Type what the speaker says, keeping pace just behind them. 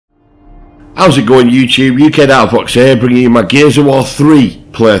How's it going, YouTube? UK Darkbox here, bringing you my Gears of War 3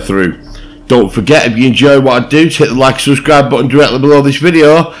 playthrough. Don't forget, if you enjoy what I do, to hit the like and subscribe button directly below this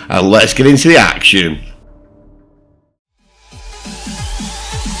video, and let's get into the action.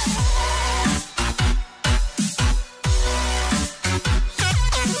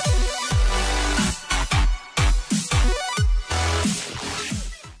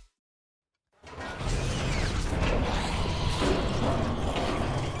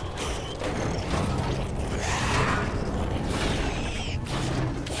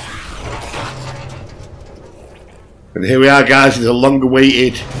 And here we are, guys, it's a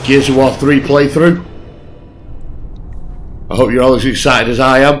long-awaited Gears of War 3 playthrough. I hope you're all as excited as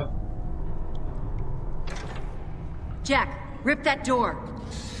I am. Jack, rip that door.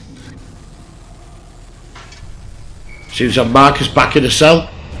 Seems to have Marcus back in the cell.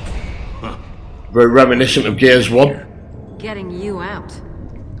 Very reminiscent of Gears 1. Getting you out.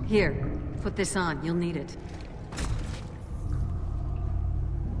 Here, put this on. You'll need it.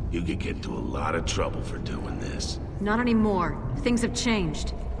 You could get into a lot of trouble for doing this. Not anymore. Things have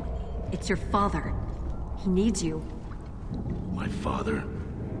changed. It's your father. He needs you. My father?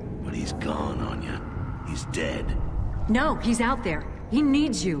 But he's gone, Anya. He's dead. No, he's out there. He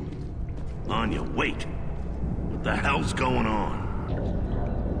needs you. Anya, wait. What the hell's going on?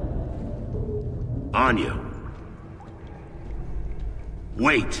 Anya.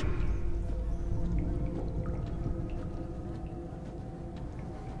 Wait.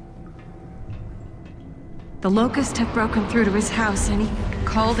 The Locusts have broken through to his house, and he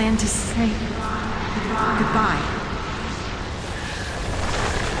called in to say goodbye.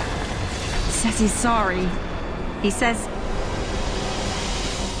 He says he's sorry. He says...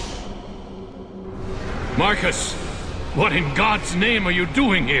 Marcus, what in God's name are you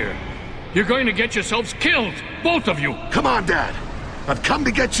doing here? You're going to get yourselves killed, both of you. Come on, Dad. I've come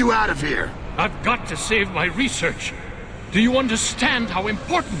to get you out of here. I've got to save my research. Do you understand how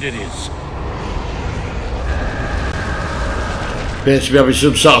important it is? Appears to be having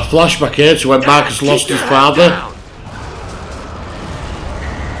some sort of flashback here to when Marcus lost his father.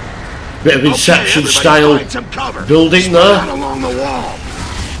 Bit of Inception style building there.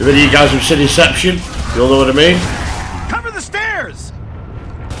 If any of you guys have seen Inception, you'll know what I mean. Cover the stairs!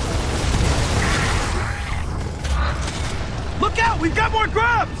 Look out! We've got more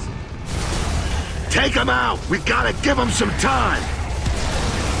grubs! Take them out! We gotta give them some time!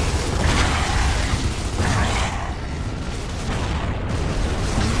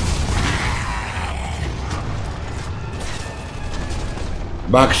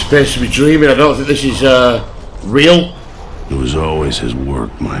 Marcus appears to be dreaming. I don't think this is real. It was always his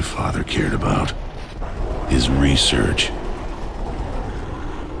work my father cared about. His research.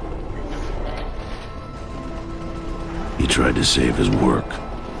 He tried to save his work,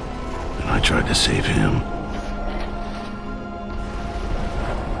 and I tried to save him.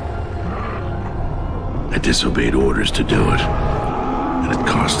 I disobeyed orders to do it, and it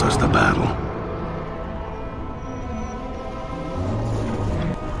cost us the battle.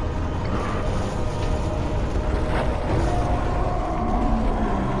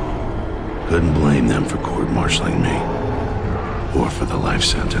 Couldn't blame them for court-martialing me, or for the life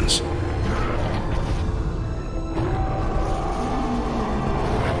sentence.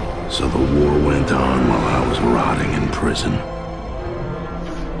 So the war went on while I was rotting in prison.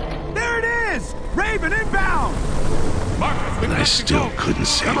 There it is! Raven inbound! Marcus, And I still couldn't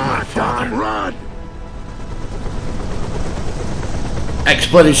save my father. Run!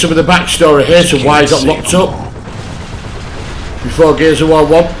 Explaining some of the backstory here to why he got locked up before Gears of War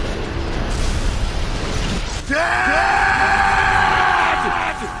 1.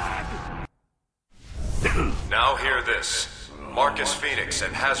 Now hear this. Marcus Phoenix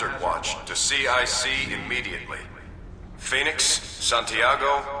and Hazard Watch to CIC immediately. Phoenix,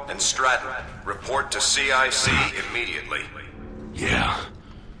 Santiago, and Stratton, report to CIC immediately. Yeah.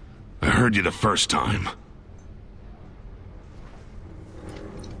 I heard you the first time.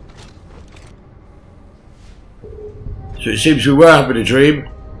 So it seems we were having a dream.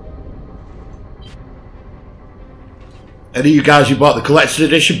 Any of you guys who bought the collector's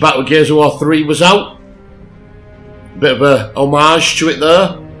edition back when Gears of War 3 was out? Bit of a homage to it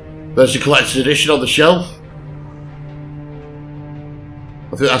there. There's the collector's edition on the shelf.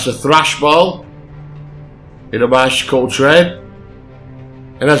 I think that's a thrash ball in homage to Coltrane.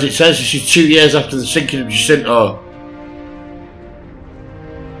 And as it says, this is 2 years after the sinking of Jacinto.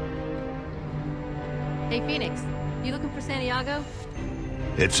 Hey, Phoenix. You looking for Santiago?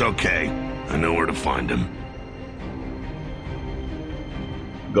 It's okay. I know where to find him.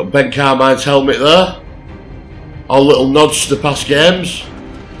 Got Ben Carmine's helmet there. All little nods to the past games.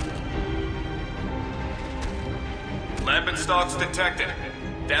 stalks detected.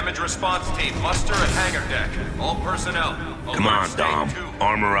 Damage response team, muster at hangar deck. All personnel. Come on, Dom.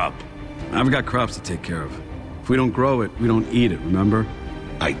 Armor up. I've got crops to take care of. If we don't grow it, we don't eat it, remember?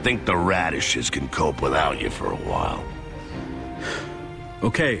 I think the radishes can cope without you for a while.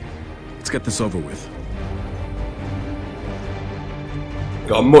 Okay, let's get this over with.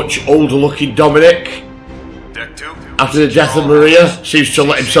 Got a much older looking Dominic. Deck 2. After the death of Maria, seems to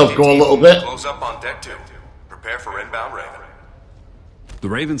let himself go a little bit. Close up on deck 2. Prepare for inbound Raven. The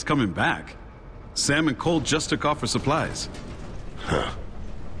Raven's coming back. Sam and Cole just took off for supplies. Huh.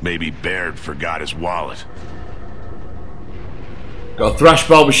 Maybe Baird forgot his wallet. Got a thrash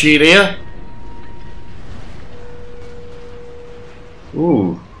ball machine here.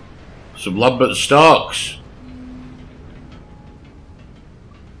 Ooh. Some Lambert Starks.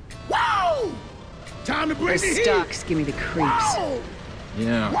 Whoa! Time to bring Those the heat! stocks give me the creeps.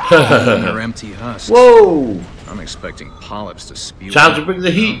 Yeah, they're empty husks. Whoa! I'm expecting polyps to spew. Time to bring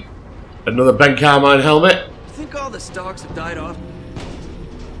the heat. Another Ben Carmine helmet. You think all the stalks have died off?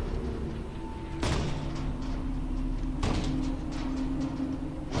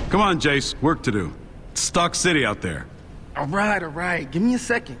 Come on, Jace, work to do. It's Stock City out there. All right. Give me a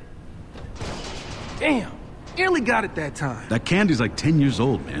second. Damn, nearly got it that time. That candy's like 10 years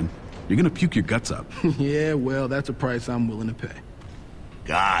old, man. You're gonna puke your guts up. Yeah, well, that's a price I'm willing to pay.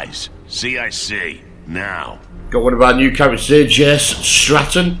 Guys, CIC, now. Got one of our new characters here, Jess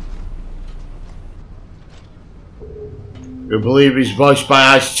Stratton. We believe he's voiced by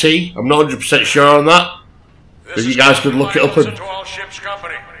Ice-T. I'm not 100% sure on that. If you guys could look it up and... To all ships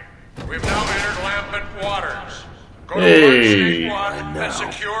company. We've now entered lambent waters. Go to Hey. State 1 and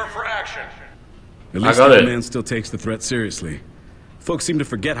secure for action. At least got the it. man still takes the threat seriously. Folks seem to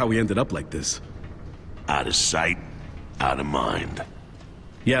forget how we ended up like this. Out of sight, out of mind.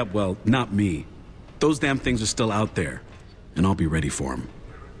 Yeah, well, not me. Those damn things are still out there. And I'll be ready for them.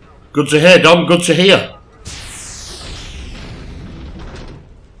 Good to hear, Dom. Good to hear.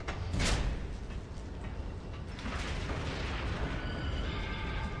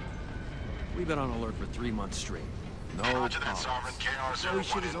 We've been on alert for 3 months straight. No Roger that, problems. Sovereign.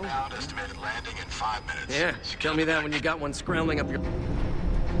 KR-01 inbound, estimated landing in 5 minutes. Yeah, tell me that when you got one scrambling up your...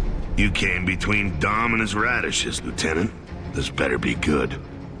 You came between Dom and his radishes, Lieutenant. This better be good.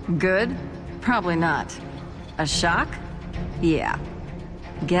 Good? Probably not. A shock? Yeah.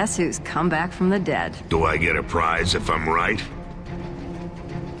 Guess who's come back from the dead? Do I get a prize if I'm right?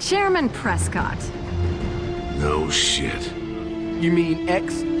 Chairman Prescott. No shit. You mean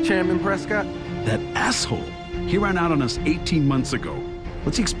ex-Chairman Prescott? That asshole! He ran out on us 18 months ago.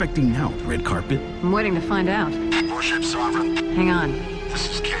 What's he expecting now, the red carpet? I'm waiting to find out. Warship Sovereign. Hang on. This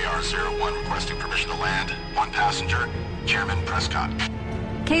is KR-01 requesting permission to land. 1 passenger, Chairman Prescott.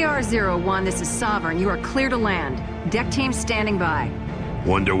 KR-01, this is Sovereign. You are clear to land. Deck team standing by.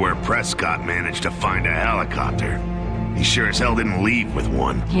 Wonder where Prescott managed to find a helicopter. He sure as hell didn't leave with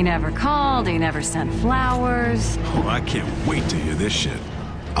one. He never called, he never sent flowers. Oh, I can't wait to hear this shit.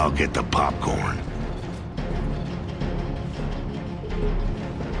 I'll get the popcorn.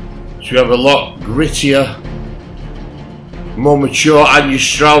 So we have a lot grittier, more mature Anya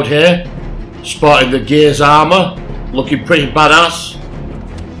Stroud here, sporting the Gears armour, looking pretty badass.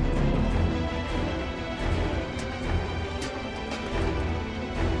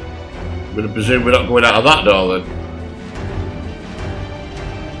 I'm going to presume we're not going out of that door then.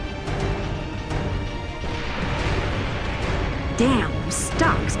 Damn, those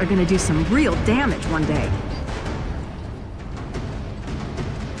stocks are gonna do some real damage one day.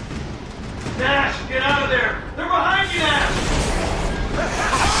 Nash, get out of there! They're behind you, Nash!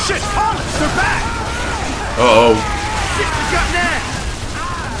 Shit, Hollis, they're back! Uh-oh. Shit, we got Nash!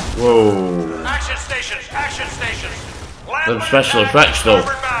 Whoa. Action stations! Action stations! Them special effects though.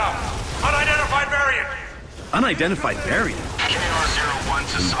 Unidentified variant! Unidentified variant? KR-01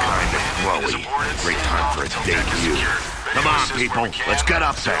 to Sovereign. Chloe, Landing is aborted. great time for a Until deck is debut. secured. Come on, people, let's get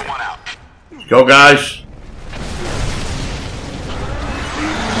up there. 01 out. Go guys.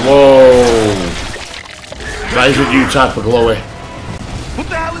 Whoa. That is a new type of glowy. What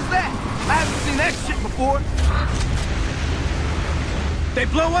the hell is that? I haven't seen that shit before. They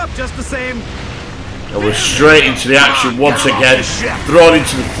blow up just the same. And we're straight into the action once again. Thrown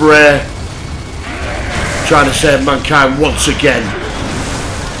into the fray. Trying to save mankind once again.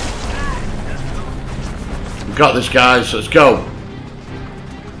 We got this, guys. Let's go.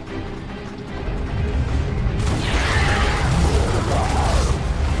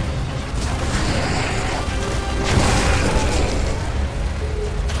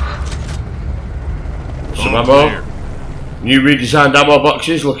 Some ammo. New redesigned ammo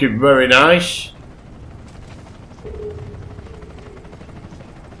boxes, looking very nice.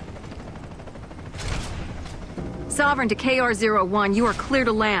 Sovereign to KR-01, you are clear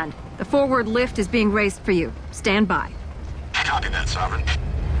to land. The forward lift is being raised for you. Stand by. Copy that, Sovereign.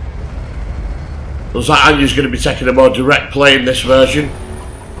 Looks like Anya's going to be taking a more direct play in this version.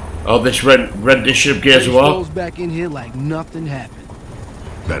 Or this rendition of Gears of War. Goes back in here like nothing happened.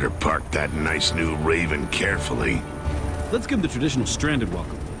 Better park that nice new Raven carefully. Let's give him the traditional stranded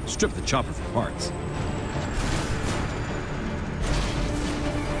welcome. Strip the chopper for parts.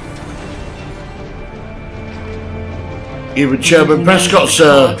 Even Chairman Prescott's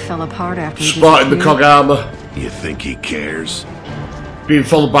fell apart after spotting the cog armor. You think he cares? Being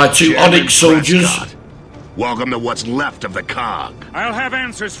followed by two Chairman Onyx soldiers. Prescott, welcome to what's left of the cog. I'll have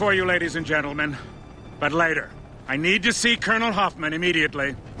answers for you, ladies and gentlemen. But later. I need to see Colonel Hoffman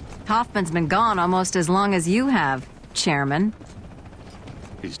immediately. Hoffman's been gone almost as long as you have, Chairman.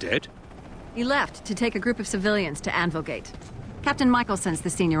 He's dead? He left to take a group of civilians to Anvilgate. Captain Michelson's the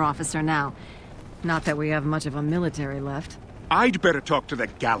senior officer now. Not that we have much of a military left. I'd better talk to the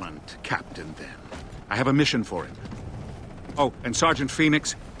gallant captain then. I have a mission for him. Oh, and Sergeant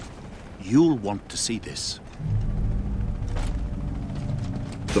Phoenix, you'll want to see this.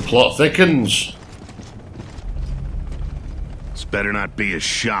 The plot thickens. This better not be a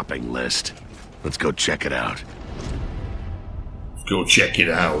shopping list. Let's go check it out. Let's go check it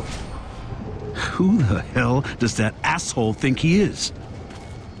out. Who the hell does that asshole think he is?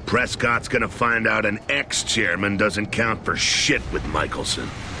 Prescott's gonna find out an ex-chairman doesn't count for shit with Michelson.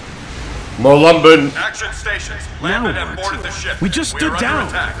 More Lambent. Action stations. Lambent have boarded the ship. We just stood down.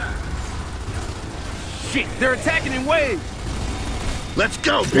 Shit, they're attacking in waves. Let's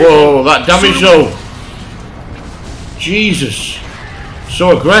go, people. Whoa, that damage though. Jesus.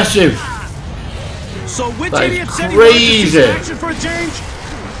 So aggressive. So which That is idiot said he crazy. wanted to see some action for a change?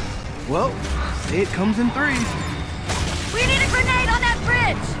 Well, say it comes in threes. We need a grenade on that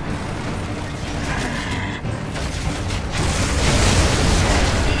bridge!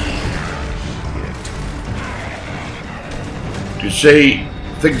 You see,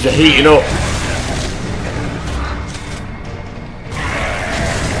 things are heating up.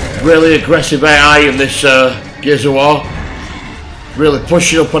 Really aggressive AI in this Gears of War. Really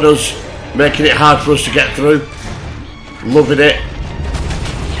pushing up on us, making it hard for us to get through. Loving it.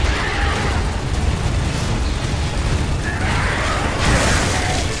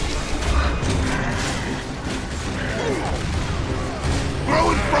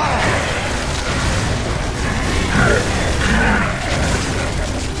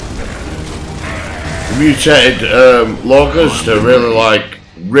 Mutated loggers, they're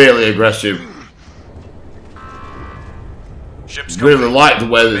really aggressive. Really like the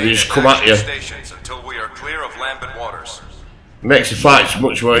way that they just come at you. Until we are clear of Lambent waters. Makes the fights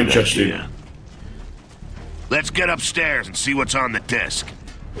much more interesting. Let's get upstairs and see what's on the disc.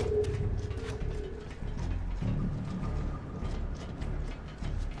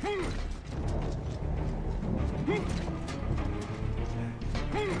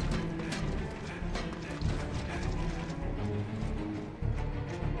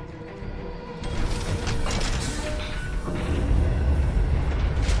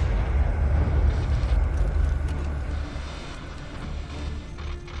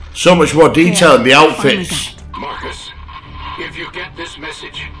 So much more detail in the outfits. Marcus, if you get this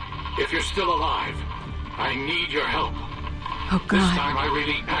message, if you're still alive, I need your help. Oh God. This time I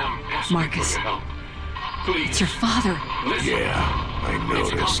really am asking Marcus. for your help. Please. It's your father. Listen. Yeah, I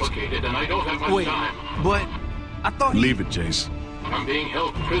It's noticed. complicated and I don't have much Wait, time. but I thought Leave it, Jace. I'm being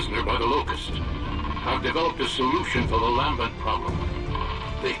held prisoner by the Locust. I've developed a solution for the Lambent problem.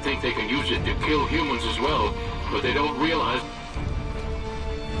 They think they can use it to kill humans as well, but they don't realize...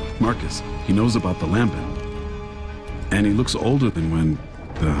 Marcus, he knows about the Lambent. And he looks older than when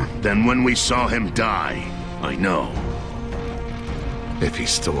Than when we saw him die. I know. If he's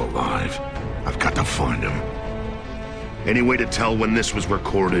still alive, I've got to find him. Any way to tell when this was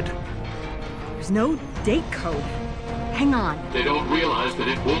recorded? There's no date code. Hang on. They don't realize that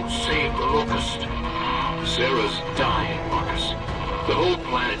it won't save the Locust. Sarah's dying, Marcus. The whole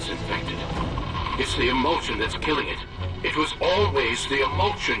planet's infected. It's the emotion that's killing it. It was always the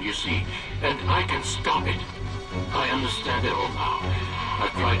emotion, you see, and I can stop it. I understand it all now.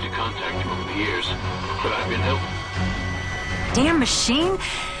 I've tried to contact him over the years, but I've been helped. Damn machine.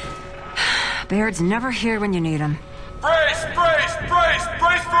 Baird's never here when you need him. Brace! Brace! Brace!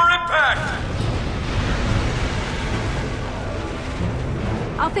 Brace for impact!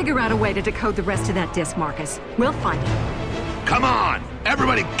 I'll figure out a way to decode the rest of that disc, Marcus. We'll find it. Come on!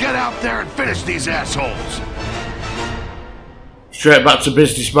 Everybody get out there and finish these assholes! Straight back to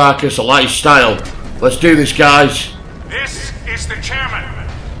business, Marcus. I like his style. Let's do this, guys. This is the chairman.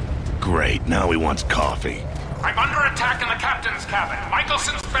 Great, now he wants coffee. I'm under attack in the captain's cabin.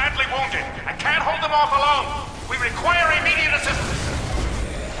 Michelson's badly wounded. I can't hold them off alone. We require immediate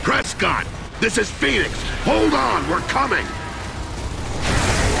assistance. Prescott, this is Phoenix. Hold on, we're coming.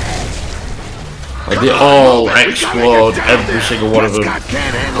 And they all explode, every single one of them.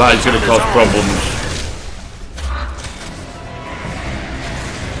 That is going to cause problems.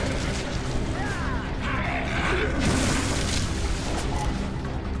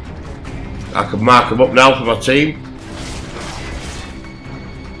 I can mark them up now for my team.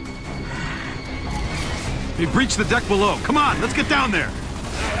 They breached the deck below. Come on, let's get down there.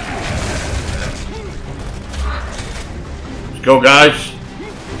 Let's go, guys.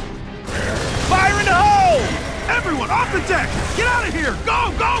 Fire in the hole! Everyone, off the deck! Get out of here!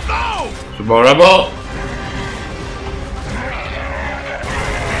 Go, go, go! Some more ammo.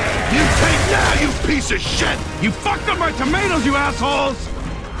 You take now, you piece of shit! You fucked up my tomatoes, you assholes!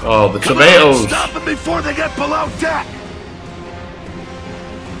 Oh, the Come tomatoes. On, stop them before they get below deck!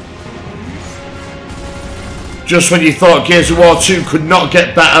 Just when you thought Gears of War 2 could not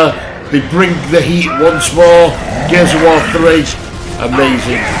get better, they bring the heat once more. Gears of War 3,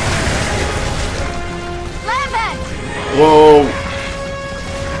 amazing. Whoa.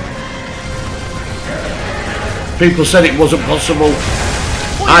 People said it wasn't possible.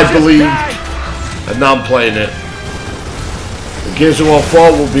 I believed, and now I'm playing it. And Gears of War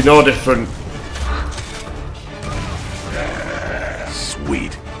 4 will be no different.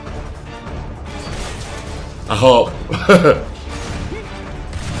 Sweet. I hope.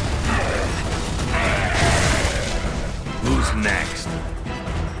 Who's next?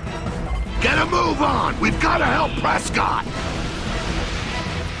 Get a move on! We've got to help Prescott!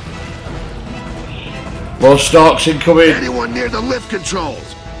 More Starks incoming. Anyone near the lift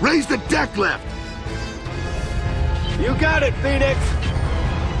controls? Raise the deck lift! You got it, Phoenix!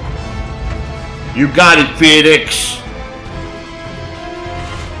 You got it, Phoenix.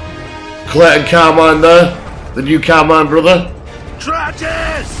 Clayton Carmine there. The new Carmine brother.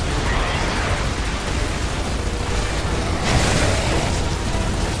 Trages!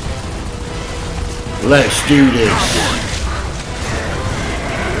 Let's do this.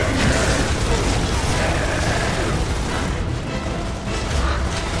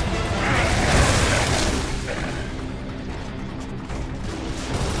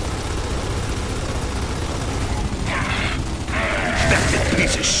 That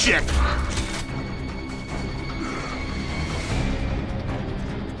piece of shit!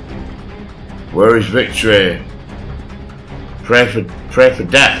 Where is victory? Pray for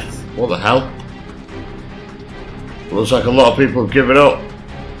death. What the hell? Looks like a lot of people have given up.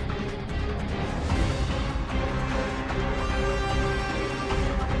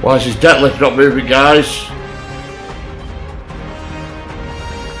 Why is his deadlift not moving, guys?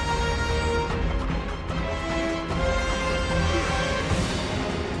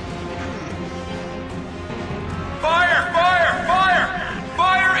 Fire! Fire! Fire!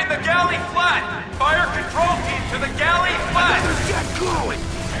 Fire in the galley flat! Fire control team to the galley flat! Get glowing!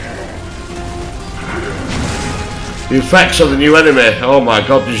 The effects of the new enemy. Oh my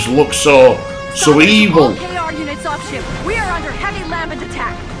god, they just look so evil. All KR units off ship. We are under heavy lambent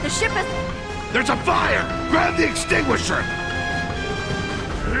attack. The ship is... There's a fire! Grab the extinguisher!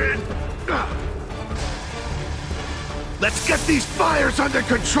 Let's get these fires under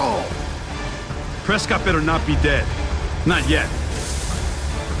control! Prescott better not be dead. Not yet.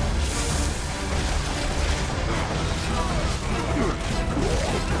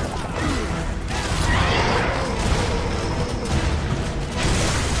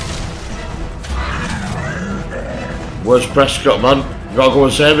 Where's Prescott, man? You gotta go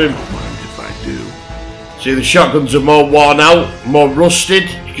and save him. If I do. See, the shotguns are more worn out, more rusted.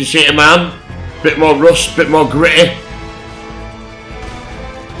 You can see it, man. Bit more rust, bit more gritty.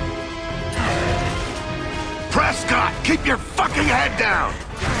 Prescott, keep your fucking head down!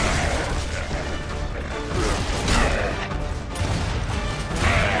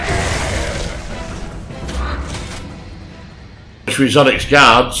 Exotics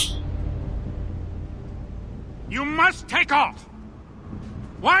guards. You must take off!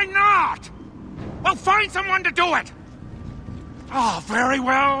 Why not? We'll find someone to do it! Oh, very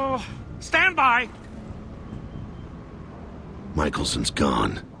well. Stand by. Michelson's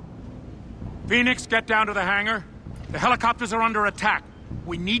gone. Phoenix, get down to the hangar. The helicopters are under attack.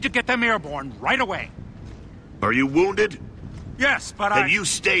 We need to get them airborne right away. Are you wounded? Yes, but Then you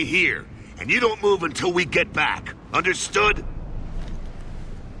stay here, and you don't move until we get back. Understood?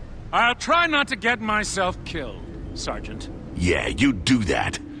 I'll try not to get myself killed, Sergeant. Yeah, you do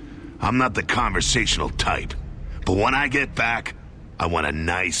that. I'm not the conversational type. But when I get back, I want a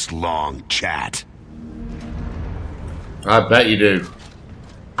nice long chat. I bet you do.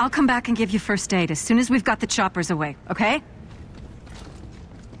 I'll come back and give you first aid as soon as we've got the choppers away, okay?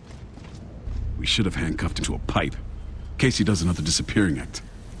 We should have handcuffed him to a pipe. In case he does another disappearing act.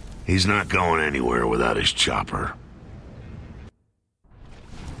 He's not going anywhere without his chopper.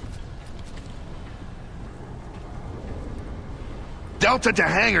 Delta to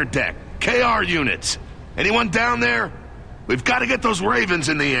hangar deck. KR units. Anyone down there? We've got to get those Ravens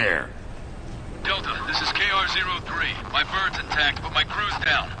in the air. Delta, this is KR-03. My bird's intact, but my crew's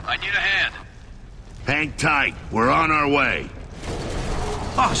down. I need a hand. Hang tight. We're on our way.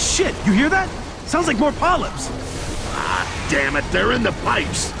 Oh, shit! You hear that? Sounds like more polyps. Ah, damn it. They're in the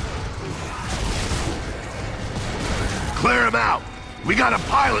pipes. Clear them out. We got a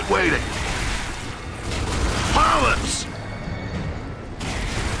pilot waiting. Polyps!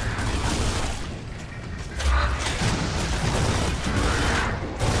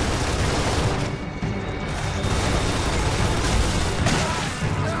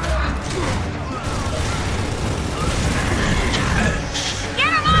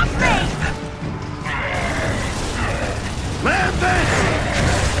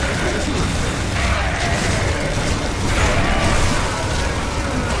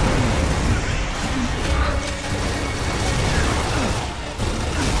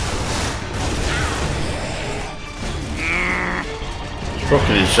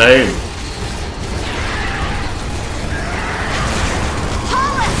 Fucking insane.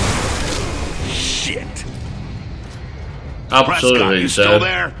 Shit. Absolutely Prescott, you still insane.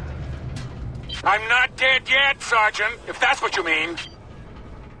 there? I'm not dead yet, Sergeant, if that's what you mean.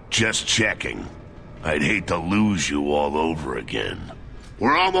 Just checking. I'd hate to lose you all over again.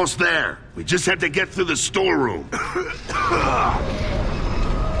 We're almost there. We just have to get through the storeroom.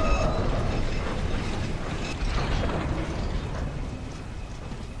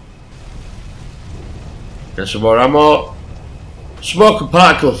 Get some more ammo. Smoke and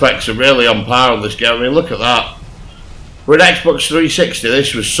particle effects are really on par on this game. I mean, look at that. For an Xbox 360,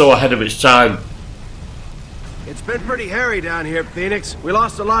 this was so ahead of its time. It's been pretty hairy down here, Phoenix. We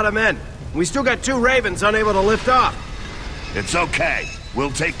lost a lot of men. We still got 2 Ravens unable to lift off. It's okay.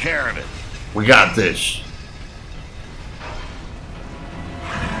 We'll take care of it. We got this.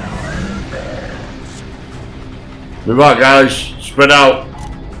 Move on, guys. Spread out.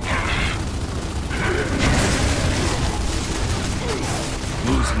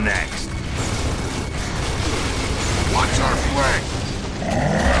 Who's next? Watch our flank.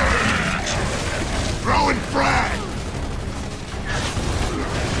 Throwing frag.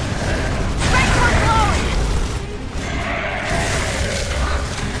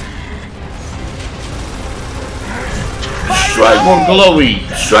 Strike one glowy.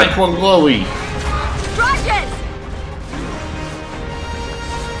 Strike one glowy. Rockets!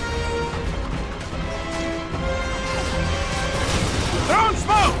 Throwing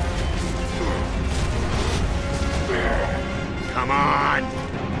smoke! Come on.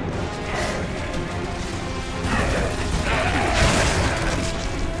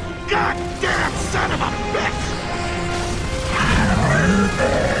 Goddamn son of a bitch!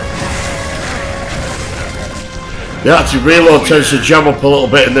 The active reload tends to jam up a little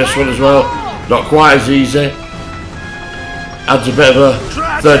bit in this one as well. Not quite as easy. Adds a bit of a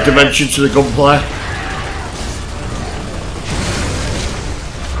third dimension to the gunplay.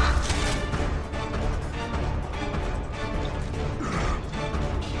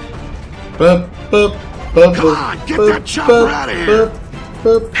 Come on, get that chopper out of here!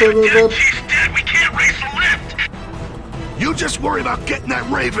 We can't raise the lift! You just worry about getting that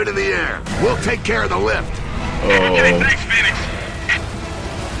Raven in the air. We'll take care of the lift. Thanks, Phoenix.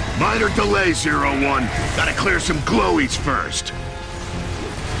 Minor delay, 01. Gotta clear some glowies first.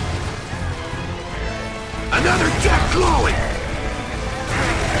 Another deck glowy!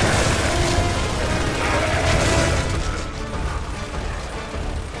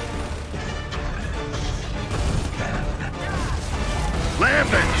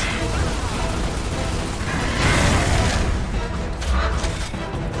 Lambent!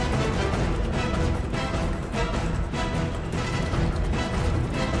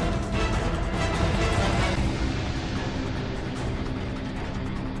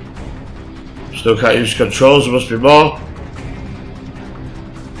 Still can't use controls, there must be more.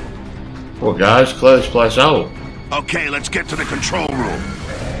 Well guys, clear this place out. Okay, let's get to the control room.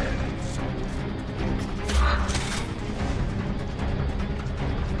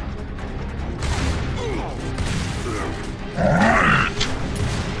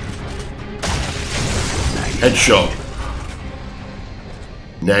 Headshot.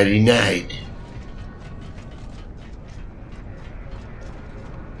 99.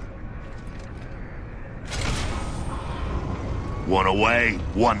 One away,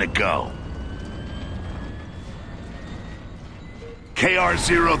 one to go.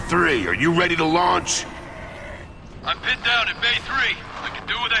 KR-03, are you ready to launch? I'm pinned down in Bay 3. I can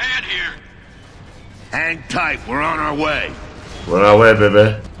do with a hand here. Hang tight, we're on our way. We're on our way,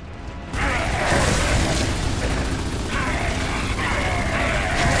 baby.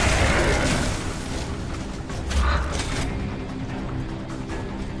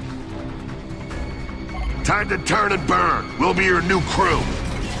 Time to turn and burn. We'll be your new crew.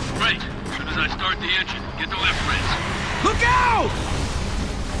 Great. As soon as I start the engine, get the lift rates. Look out!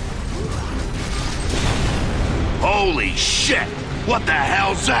 Holy shit! What the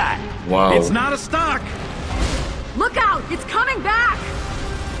hell's that? Wow. It's not a stock. Look out! It's coming back!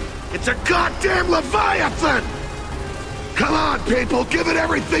 It's a goddamn Leviathan! Come on, people, give it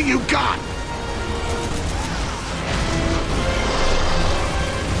everything you got!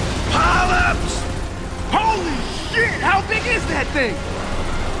 Polyps! Holy shit! How big is that thing?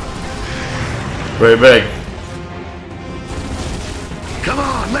 Pretty big. Come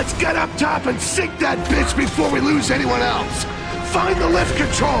on, let's get up top and sink that bitch before we lose anyone else! Find the lift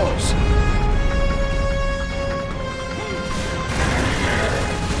controls!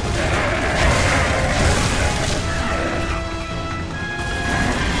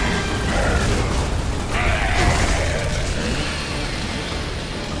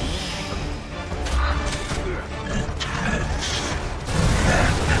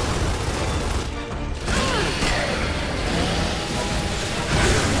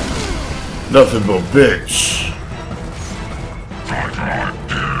 Nothing but bitch.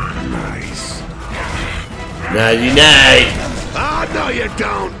 Nice. Nighty night. Ah, no you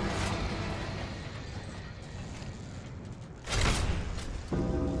don't!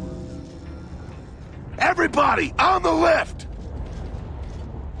 Everybody, on the lift!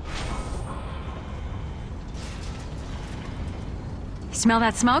 Smell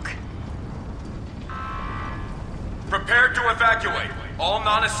that smoke? Prepare to evacuate. All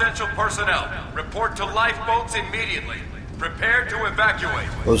non-essential personnel, report to lifeboats immediately. Prepare to evacuate.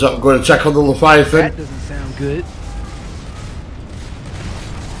 What's up? I'm going to check on the Leviathan. That doesn't sound good.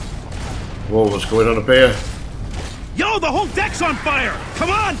 Whoa, what's going on up here? Yo, the whole deck's on fire! Come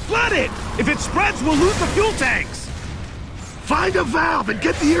on, flood it! If it spreads, we'll lose the fuel tanks! Find a valve and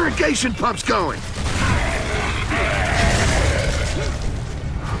get the irrigation pumps going!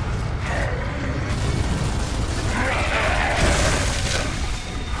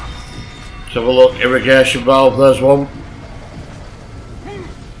 Let's have a look. Irrigation valve, there's one.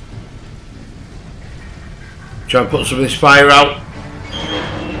 Try and put some of this fire out.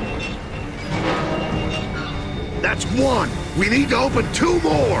 That's one! We need to open two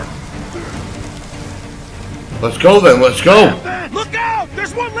more! Let's go then, let's go! Look out!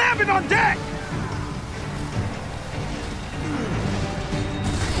 There's one landing on deck!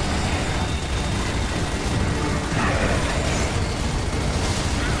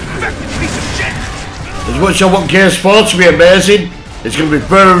 Piece of shit! As much as I want Gears 4 to be amazing, it's going to be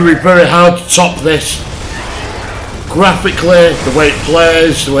very, very hard to top this. Graphically, the way it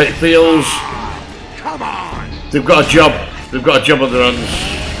plays, the way it feels. Come on! They've got a job. They've got a job on their hands.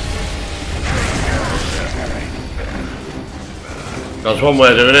 That's one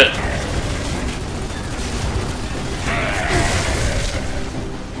way of doing it.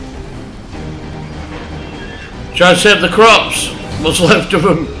 Try and save the crops. What's left of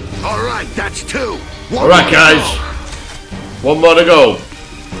them? Alright, that's two! Alright guys. One more to go.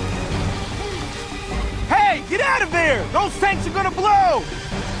 Hey, get out of there! Those tanks are gonna blow!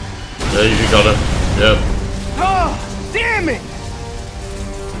 There you got it. Yep. Oh, damn it!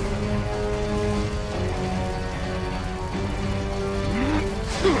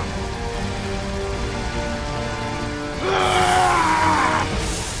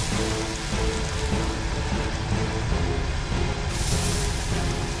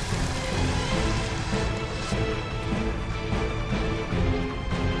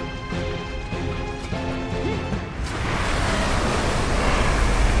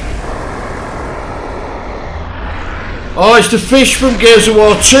 Oh, it's the fish from Gears of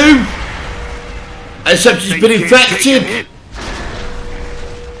War 2! Except it's been infected!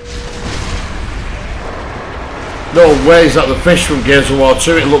 No way is that the fish from Gears of War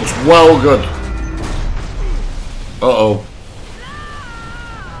 2, it looks well good. Uh-oh.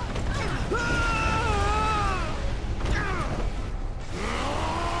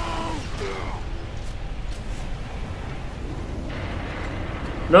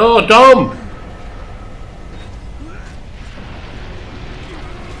 No, Dom!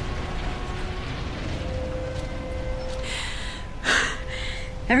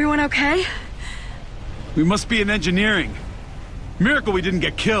 Everyone okay? We must be in engineering. Miracle we didn't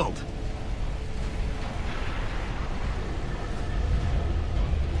get killed.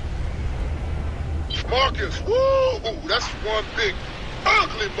 Marcus, woo! That's one big,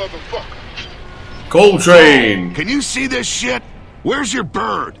 ugly motherfucker. Coltrane! Can you see this shit? Where's your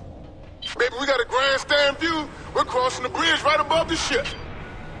bird? Baby, we got a grandstand view. We're crossing the bridge right above the ship.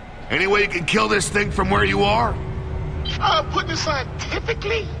 Any way you can kill this thing from where you are? Putting it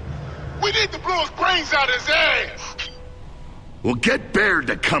scientifically, we need to blow his brains out of his ass. Well, get Baird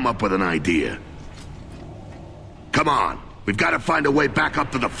to come up with an idea. Come on, we've got to find a way back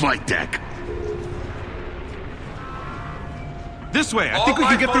up to the flight deck. This way, I think we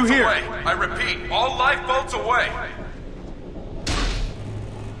can get through here. Away. I repeat, all lifeboats away.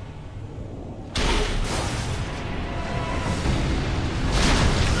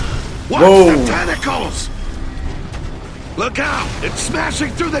 Watch the tentacles! Look out! It's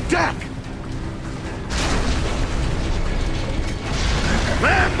smashing through the deck!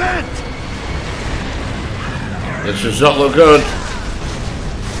 Lambent! This does not look good.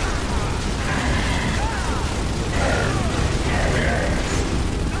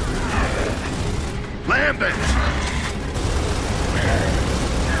 Lambent!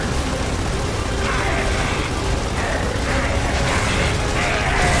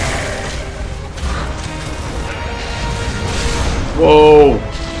 Whoa!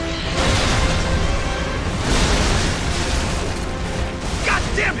 God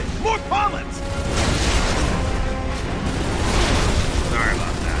damn it! More pollens! Sorry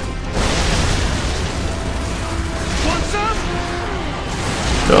about that. Want some?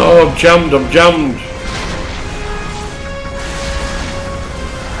 Oh, I'm jammed, I'm jammed.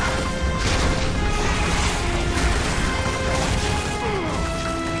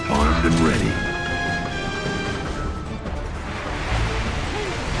 Armed and ready.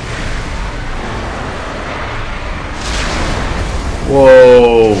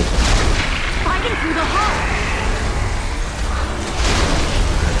 Whoa! Fighting through the hull.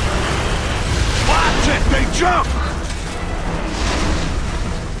 Watch it! They jump!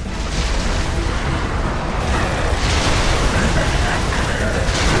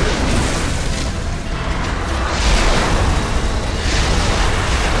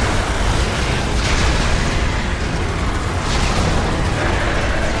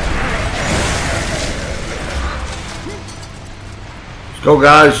 Go,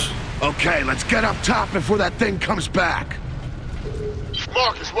 guys. Okay, let's get up top before that thing comes back.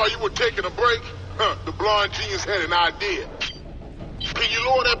 Marcus, while you were taking a break, the blonde genius had an idea. Can you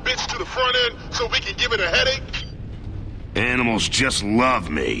lower that bitch to the front end so we can give it a headache? Animals just love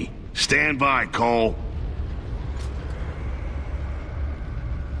me. Stand by, Cole.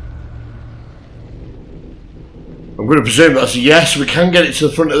 I'm going to presume that's a yes. We can get it to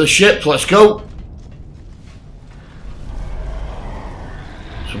the front of the ship. Let's go.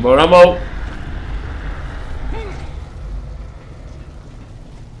 Some more ammo.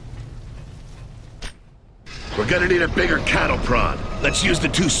 We're gonna need a bigger cattle prod. Let's use the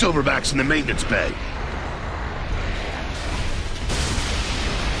 2 silverbacks in the maintenance bay.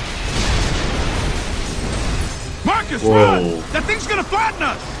 Marcus, Whoa. run! That thing's gonna flatten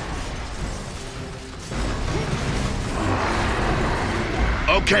us!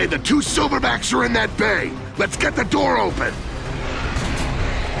 Okay, the 2 silverbacks are in that bay. Let's get the door open.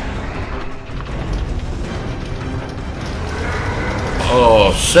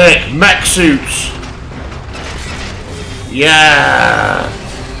 Oh, sick. Mech suits. Yeah.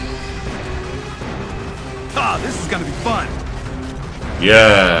 Ah, this is gonna be fun.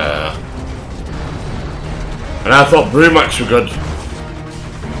 Yeah. And I thought Brumacs were good.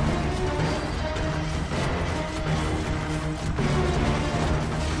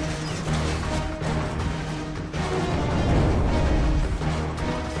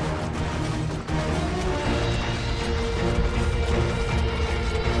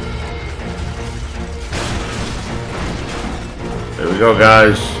 There we go,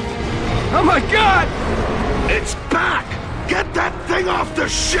 guys. Oh my god! It's back! Get that thing off the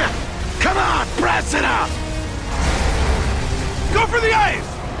ship! Come on, press it up! Go for the ice!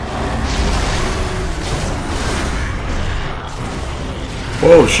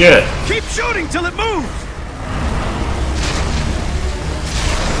 Oh shit. Keep shooting till it moves!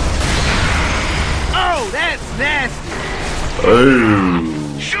 Oh, that's nasty!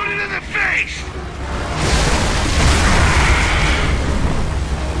 Oh. Shoot it in the face!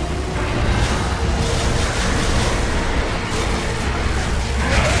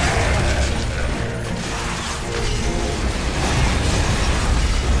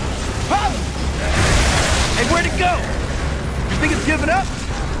 Hey, where'd it go? You think it's giving up?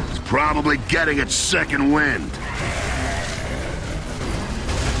 It's probably getting its second wind.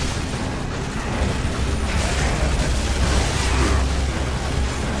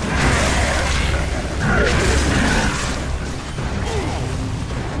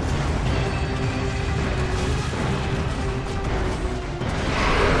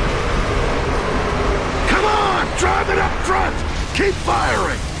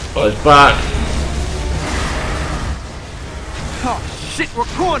 firing! Oh, it's back. Oh, shit, we're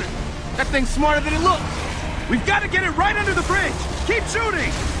cornered. That thing's smarter than it looks. We've got to get it right under the bridge. Keep shooting.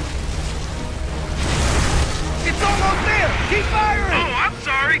 It's almost there. Keep firing. Oh, I'm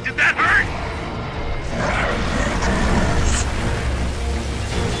sorry. Did that hurt?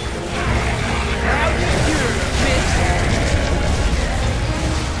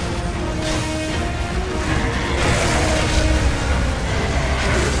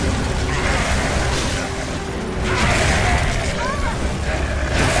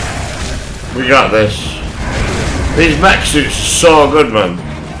 We got this. These mech suits are so good, man.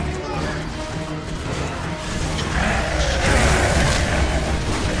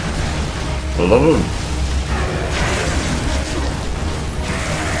 I love them.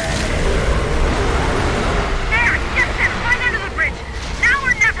 There! Yes, right under the bridge! Now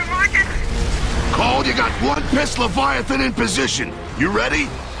or never, Marcus! Cole, you got one piss Leviathan in position. You ready?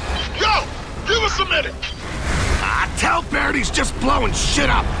 Yo! Give us a minute! Tell Baird he's just blowing shit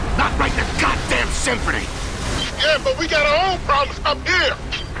up, not writing a goddamn symphony. Yeah, but we got our own problems up here.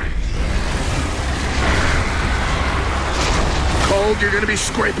 Cole, you're gonna be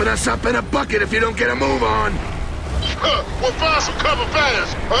scraping us up in a bucket if you don't get a move on. We'll find some cover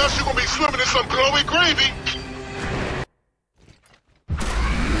fast, or else you're gonna be swimming in some glowy gravy.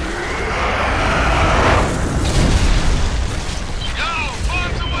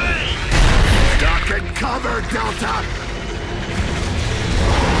 Cover, Delta!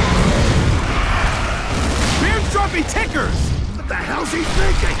 Beard's dropping tickers! What the hell's he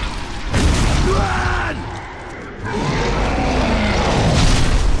thinking? Run!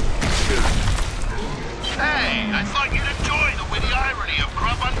 Hey, I thought you'd enjoy the witty irony of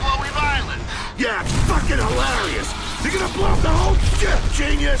Grub on Glowy Island. Yeah, fucking hilarious! You're gonna blow up the whole ship,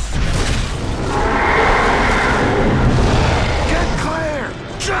 genius! Get clear!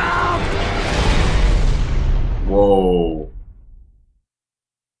 Jump! Whoa.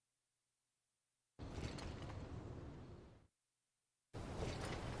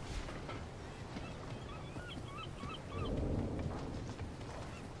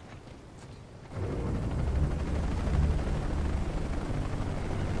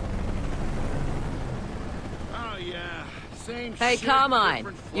 Oh, yeah. Same Hey, shit, Carmine,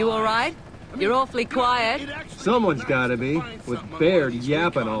 different you flies. alright? You're awfully quiet. Someone's gotta be, with Baird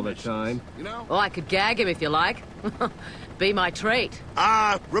yapping all the time. Oh, I could gag him if you like. Be my treat.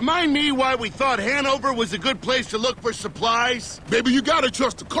 Remind me why we thought Hanover was a good place to look for supplies? Baby, you gotta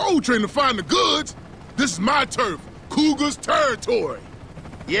trust the coal train to find the goods. This is my turf, Cougar's territory.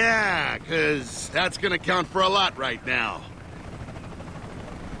 Yeah, 'cause that's gonna count for a lot right now.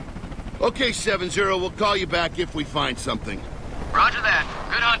 Okay, 7-0, we'll call you back if we find something. Roger that.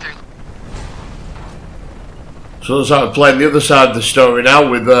 Good hunting. So let's start playing the other side of the story now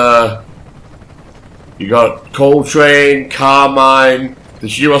with you got Coltrane, Carmine,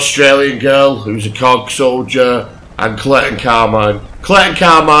 this new Australian girl who's a cog soldier, and Clayton Carmine. Clayton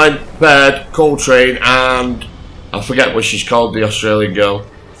Carmine, Baird, Coltrane, and I forget what she's called, the Australian girl.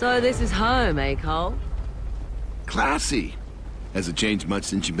 So this is home, eh, Cole? Classy. Has it changed much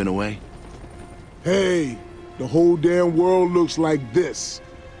since you've been away? Hey, the whole damn world looks like this.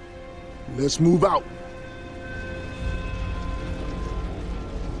 Let's move out.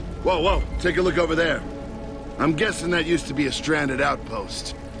 Whoa, whoa, take a look over there. I'm guessing that used to be a stranded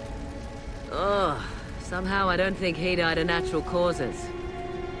outpost. Ugh, somehow I don't think he died of natural causes.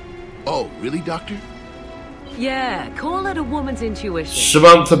 Oh, really, Doctor? Yeah, call it a woman's intuition.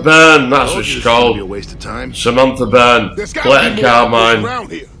 Samantha Byrne, that's what she's called. Be a waste of time. Samantha Byrne, Clayton Carmine,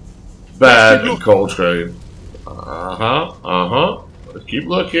 Baird, and Coltrane. Let's keep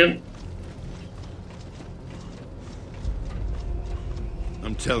looking.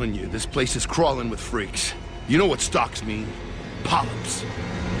 I'm telling you, this place is crawling with freaks. You know what stalks mean? Polyps.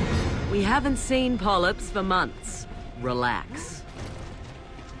 We haven't seen polyps for months. Relax.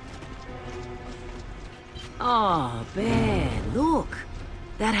 Oh, Ben, look.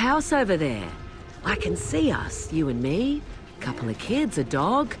 That house over there. I can see us, you and me. Couple of kids, a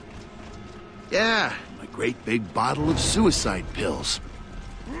dog. Yeah, my great big bottle of suicide pills.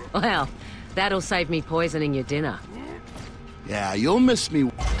 Well, that'll save me poisoning your dinner. Yeah, you'll miss me.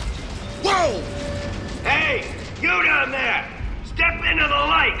 Whoa! Hey, you down there! Step into the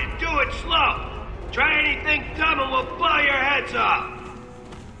light and do it slow. Try anything dumb and we'll blow your heads off.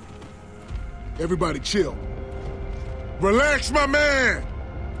 Everybody chill. Relax, my man.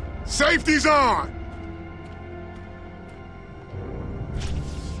 Safety's on.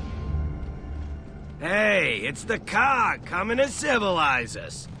 Hey, it's the cog coming to civilize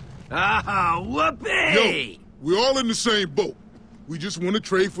us. Ah, whoopee! Yo, we're all in the same boat. We just want to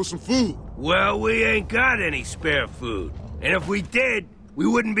trade for some food. Well, we ain't got any spare food. And if we did, we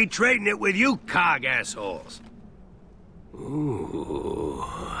wouldn't be trading it with you cog assholes. Ooh.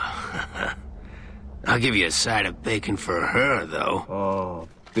 I'll give you a side of bacon for her, though. Oh,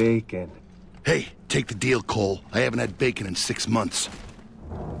 bacon. Hey, take the deal, Cole. I haven't had bacon in 6 months.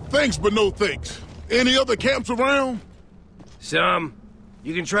 Thanks, but no thanks. Any other camps around? Some.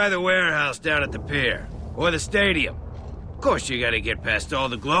 You can try the warehouse down at the pier. Or the stadium. Of course, you gotta get past all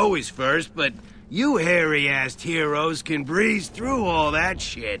the glowies first, but you hairy-assed heroes can breeze through all that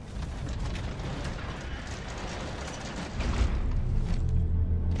shit.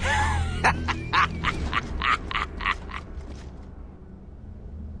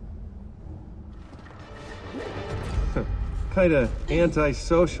 Kinda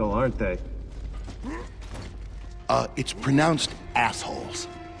antisocial, aren't they? It's pronounced assholes.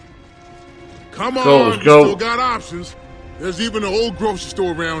 Come on, Go, let's we go. still got options. There's even an old grocery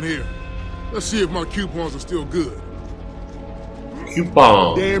store around here. Let's see if my coupons are still good.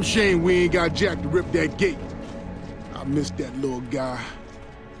 Coupon. Damn shame we ain't got Jack to rip that gate. I missed that little guy.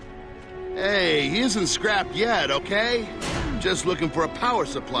 Hey, he isn't scrapped yet, okay? Just looking for a power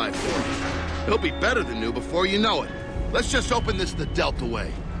supply for him. He'll be better than new before you know it. Let's just open this the Delta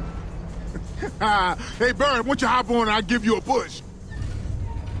way. Hey, Barry, why don't you hop on and I'll give you a push?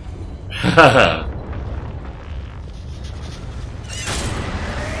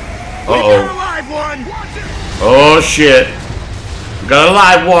 Uh-oh. Live one! Oh, shit. We got a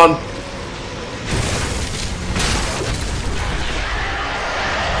live one.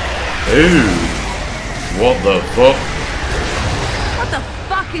 Ooh. What the fuck? What the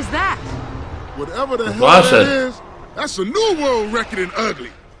fuck is that? Whatever the That's hell what I that said. is, that's a new world record in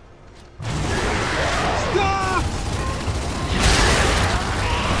ugly. Stop!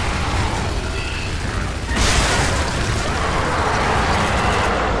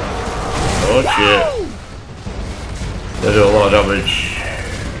 Oh shit. They do a lot of damage.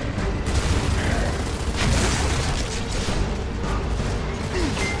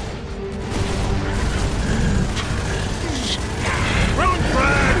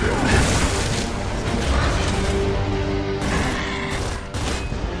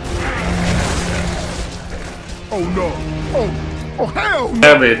 Oh no. Oh hell no.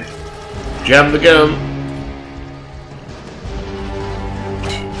 Damn it. Jam the gun.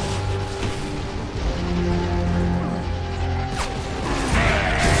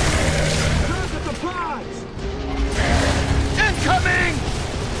 Incoming!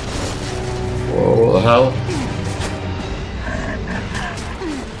 Whoa, what the hell?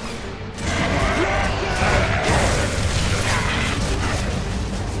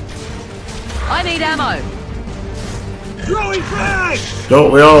 I need ammo. Throwing frag!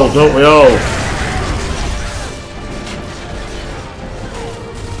 Don't we all? Don't we all?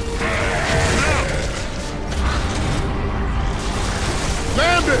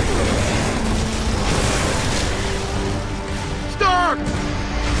 Land it! Start!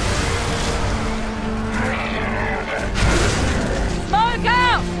 Smoke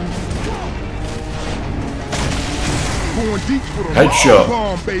out! Going deep for the Headshot.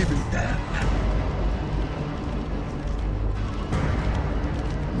 bomb, baby.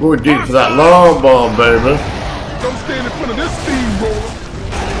 Going deep for that long bomb, baby. Don't stand in front of this steamroller.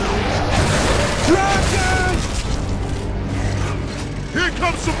 Here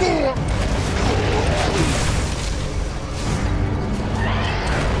comes some more.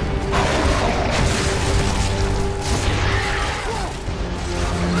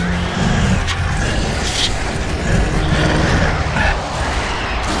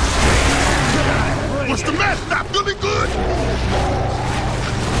 What's the matter? Not feeling good?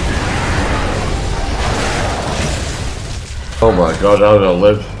 Oh my god, how did I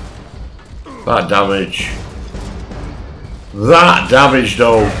live? That damage. That damage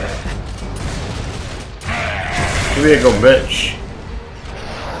though. Give me a gun, bitch.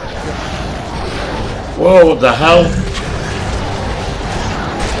 Whoa, what the hell?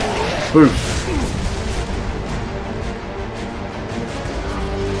 Boof.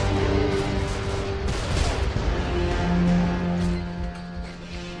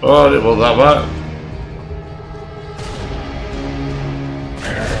 Oh, I didn't want that back.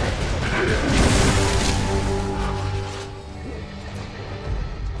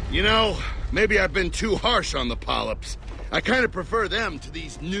 You know, maybe I've been too harsh on the polyps. I kind of prefer them to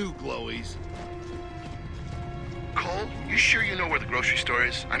these new glowies. Cole, you sure you know where the grocery store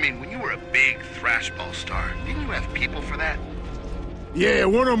is? I mean, when you were a big thrashball star, didn't you have people for that? Yeah,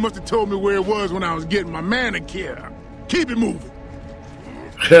 one of them must have told me where it was when I was getting my manicure. Keep it moving.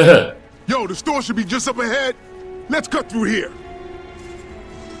 Yo, the store should be just up ahead. Let's cut through here.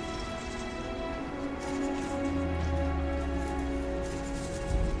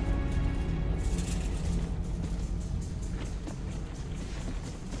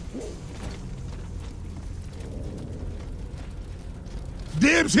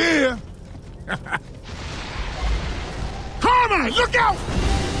 Dibs here. Carmine, look out!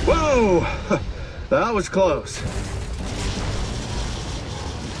 Whoa! That was close.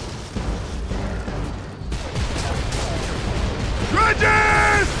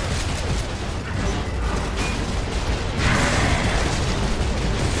 Plunges!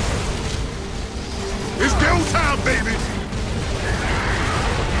 It's go time, baby!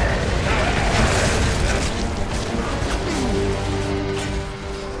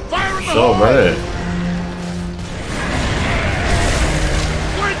 Fire in the So hole! many.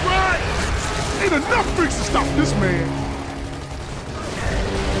 Quick run! Ain't enough bricks to stop this man.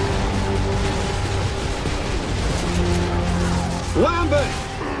 Lambert!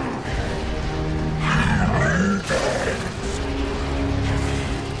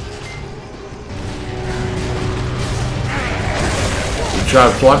 Try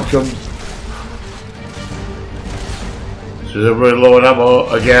and flank them. So they're really low on ammo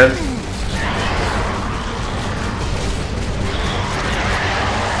again.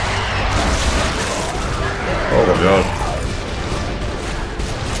 Oh my god.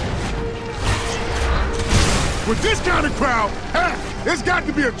 With this kind of crowd, it's got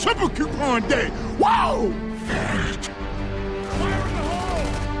to be a triple coupon day. Whoa!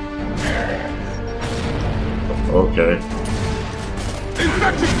 Okay.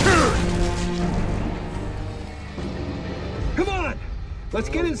 Infection cured! Come on! Let's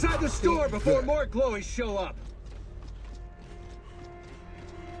get inside the store before more glowies show up.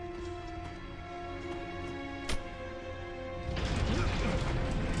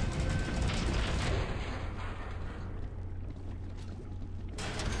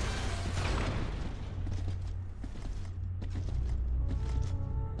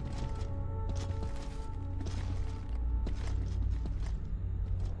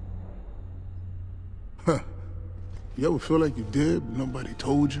 Huh. You ever feel like you did, but nobody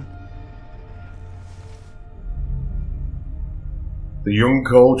told you? The young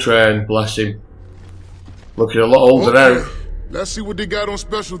Coltrane, bless him. Looking a lot older now. Let's see what they got on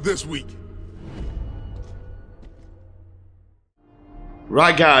special this week.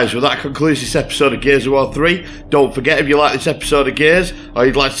 Right guys, well that concludes this episode of Gears of War 3. Don't forget, if you like this episode of Gears, or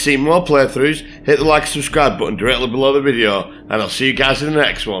you'd like to see more playthroughs, hit the like and subscribe button directly below the video, and I'll see you guys in the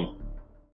next one.